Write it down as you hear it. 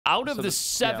Out of the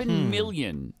 7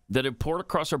 million that have poured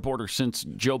across our border since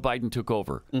Joe Biden took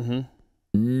over,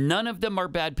 none of them are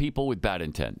bad people with bad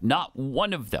intent. Not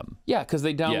one of them. Yeah, because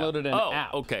they downloaded an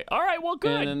app. Okay. All right. Well,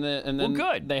 good. And then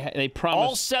good. They promised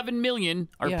all 7 million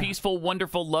are peaceful,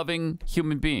 wonderful, loving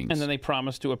human beings. And then they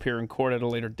promised to appear in court at a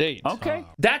later date. Okay.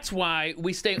 That's why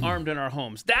we stay armed in our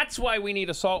homes. That's why we need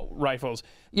assault rifles.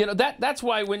 You know, that's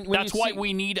why when that's why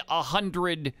we need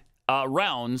 100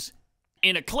 rounds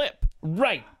in a clip.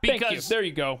 Right. Because Thank you. There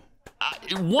you go.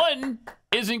 One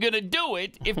isn't going to do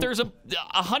it if there's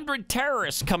 100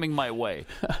 terrorists coming my way.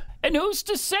 And who's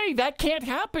to say that can't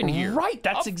happen here? Right.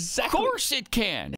 That's of exactly. Of course it can.